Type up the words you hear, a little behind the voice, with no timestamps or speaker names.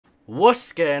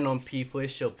What's going on, people?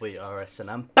 It's your boy RS and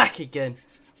I'm back again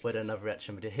with another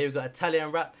reaction video. Here we got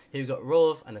Italian rap, here we got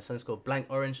Rhove, and the song's called Blanc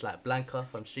Orange, like Blanca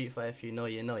from Street Fighter. If you know,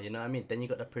 you know what I mean? Then you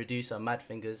got the producer,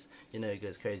 Madfingerz, you know he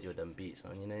goes crazy with them beats,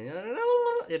 man, you know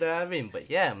what I mean? But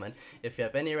yeah, man, if you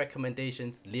have any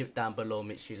recommendations, leave it down below.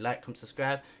 Make sure you like, comment,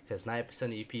 subscribe, because 90%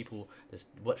 of you people just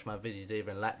watch my videos, they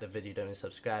even like the video, don't even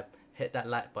subscribe. Hit that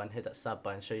like button, hit that sub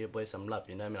button, show your boy some love,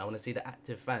 you know what I mean? I want to see the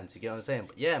active fans, you get what I'm saying?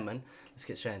 But yeah, man, let's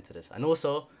get straight into this. And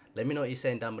also, let me know what you're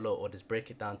saying down below, or just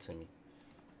break it down to me.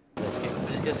 Let's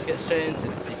just get straight into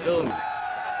this, you feel me?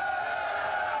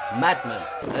 Madman,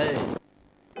 hey.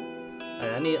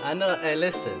 I know, hey,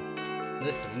 listen,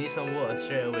 we need some water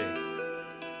straight away.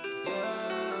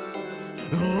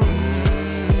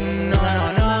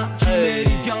 Nanana, ci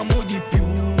meritiamo di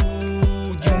più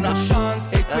di una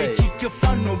chance e quei kick che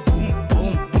fanno boom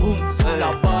boom boom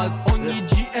sulla base, ogni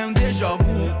G è un déjà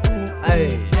vu.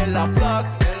 Nella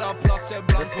place è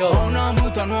blanco, ho una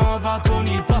muta nuova con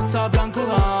il passa Blanc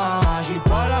Orange, i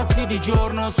palazzi di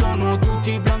giorno sono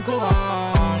tutti Blanc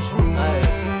Orange.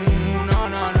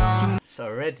 It's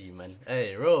already, man.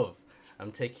 Hey, Rhove,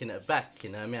 I'm taking it back, you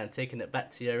know what I mean? I'm taking it back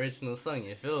to your original song,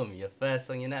 you feel me? Your first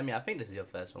song, you know what I mean? I think this is your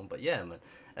first one, but yeah, man.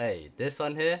 Hey, this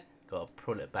one here, gotta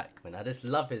pull it back, man. I just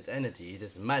love his energy. He's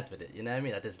just mad with it, you know what I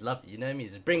mean? I just love it, you know what I mean?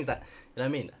 He just brings that, you know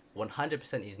what I mean?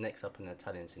 100% he's next up in the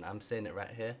Italian scene. I'm saying it right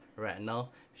here, right now.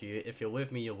 If you're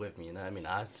with me, you're with me, you know what I mean?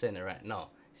 I'm saying it right now.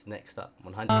 He's next up,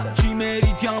 100%. Ci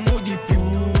meritiamo di più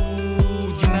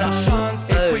di una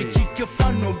chance e quei kick che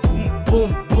fanno boom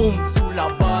boom boom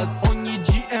sulla base, ogni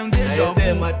G è un déjà vu.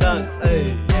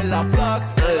 Nella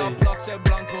place è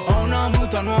blanco, ho una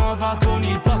muta nuova con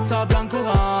il passa Blanc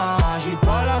Orange, i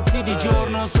palazzi di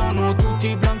giorno sono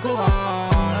tutti Blanc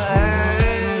Orange.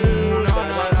 Su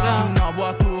una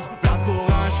voiture Blanc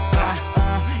Orange,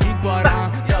 in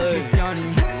 40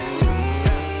 cristiani.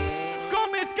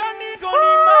 Come scanni con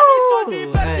i mani soldi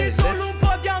perdi solo un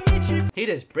po' di amici. He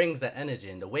just brings that energy,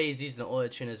 and the way he's using the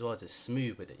auto-tune as well, just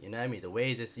smooth with it, you know what I mean? The way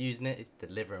he's just using it, it's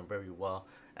delivering very well.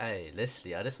 Hey,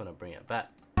 literally, I just want to bring it back.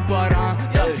 40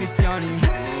 cristiani.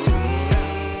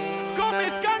 Come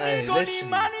scanni con i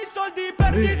mani soldi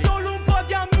perdi solo un po'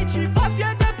 di amici falsi,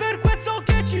 ed è per questo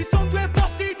che ci sono due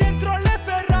posti dentro le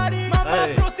Ferrari. Mamma,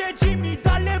 proteggimi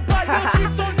dalle balle, ci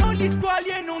sono gli squali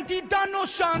e non ti danno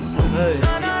chance.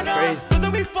 Nanana, cosa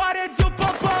vuoi fare, zio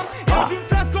papà? Ero giù in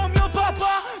France con mio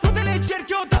papà, tutte le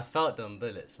cerchio da... I felt them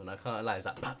bullets, when I can't lie. It's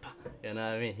like, pa, pa, you know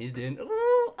what I mean? He's doing,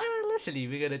 ooh, literally,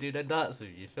 we're gonna do the dance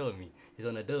with you, feel me? He's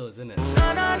on the doors, isn't it?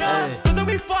 Nanana, cosa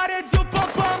vuoi fare, zio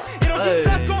papà? Ero giù in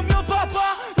France con mio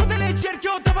papà, tutte le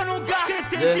cerchio davano un gas.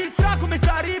 Se senti il fra come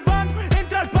sta arrivando,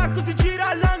 entra al parco, si gira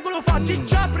all'angolo, fa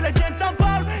zig-zag per le vie in San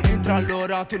Paolo. Entra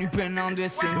all'oratorio impennando e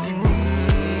senti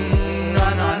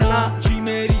nanana, ci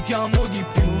meritiamo di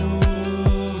più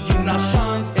di una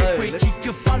chance e quei kick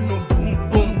che fanno boom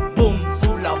boom boom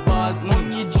sulla base,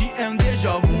 ogni G è un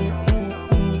déjà vu.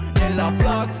 Nella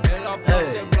place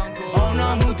è blanco, ho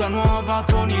una muta nuova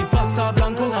con il passa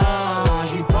Blanc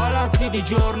Orange, i palazzi di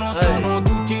giorno sono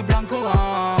tutti Blanc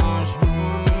Orange.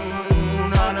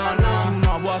 Su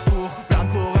una voiture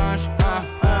Blanc Orange,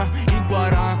 in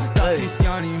 40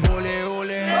 cristiani. Ole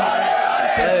ole,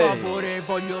 per favore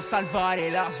voglio salvare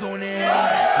la zona,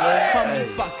 fammi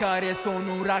spaccare,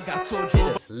 sono un ragazzo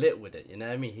giovane. Just lit with it, you know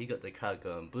what I mean? He got the crowd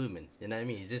going booming, you know what I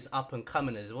mean? He's just up and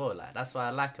coming as well, like that's what I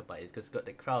like about it. He's just got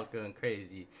the crowd going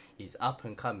crazy. He's up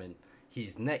and coming.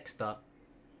 He's next up.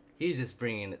 He's just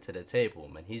bringing it to the table,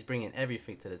 man. He's bringing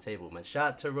everything to the table, man. Shout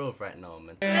out to Rhove right now,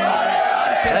 man.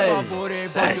 Per favore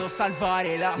voglio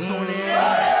salvare la zona,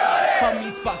 fammi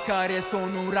spaccare,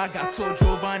 sono un ragazzo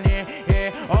giovane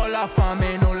e ho la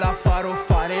fame, non la farò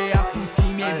fare a tutti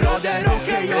i miei brother. Ok.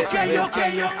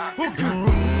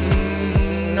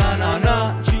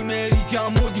 Nanana, ci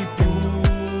meritiamo di più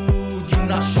di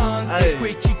una chance e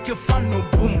quei kick che fanno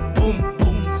boom boom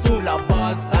boom sulla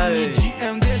base, ogni G è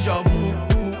un déjà vu.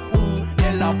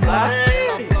 Nella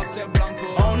place è blanco,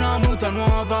 ho una muta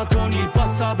nuova con il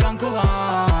passa Blanc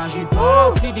Orange, i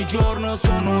palazzi di giorno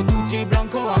sono tutti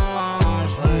Blanc Orange.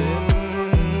 Su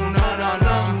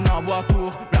una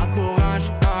voiture Blanc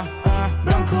Orange,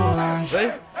 Blanc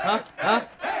Orange.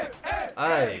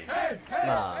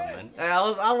 Nah, man.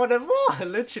 I wanted more,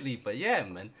 literally. But yeah,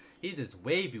 man, he's just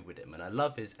wavy with it, man. I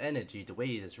love his energy, the way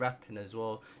he's just rapping as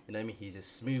well. You know what I mean? He's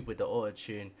just smooth with the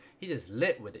auto-tune. He's just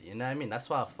lit with it, you know what I mean? That's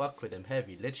why I fuck with him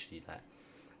heavy, literally. Like,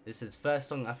 this is his first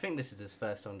song. I think this is his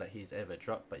first song that he's ever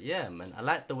dropped. But yeah, man, I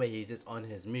like the way he's just on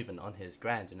his move and on his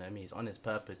grind, you know what I mean? He's on his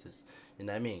purposes, you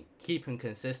know what I mean? Keeping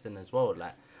consistent as well.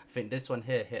 Like, I I think this one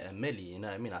here hit a milli, you know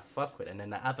what I mean? I fuck with it. And then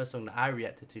the other song that I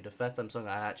reacted to, the first time song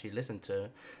I actually listened to,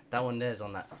 that one there's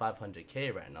on like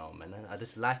 500k right now, man. I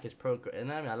just like his progress, you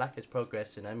know what I mean? I like his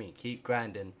progress, you know what I mean? Keep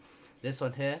grinding. This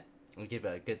one here, I'll give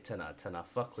it a good 10 out of 10. I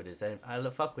fuck with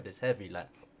his heavy, like,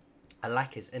 I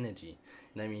like his energy, you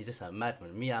know what I mean? He's just a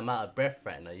madman. Me, I'm out of breath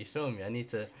right now, you feel me? I need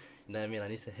to, you know what I mean? I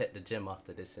need to hit the gym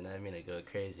after this, you know what I mean? And go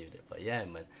crazy with it. But yeah,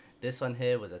 man, this one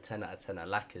here was a 10 out of 10. I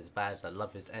like his vibes. I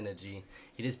love his energy.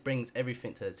 He just brings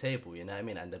everything to the table, you know what I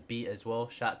mean? And the beat as well.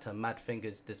 Shout out to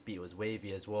Madfingerz. This beat was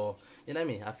wavy as well. You know what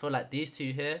I mean? I feel like these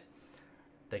two here,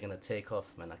 they're going to take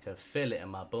off, man. I can feel it in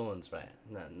my bones, right?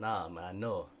 Nah, man, I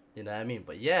know. You know what I mean?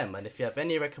 But yeah, man, if you have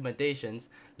any recommendations,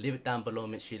 leave it down below.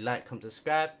 Make sure you like, comment,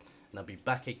 subscribe. And I'll be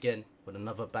back again with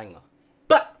another banger.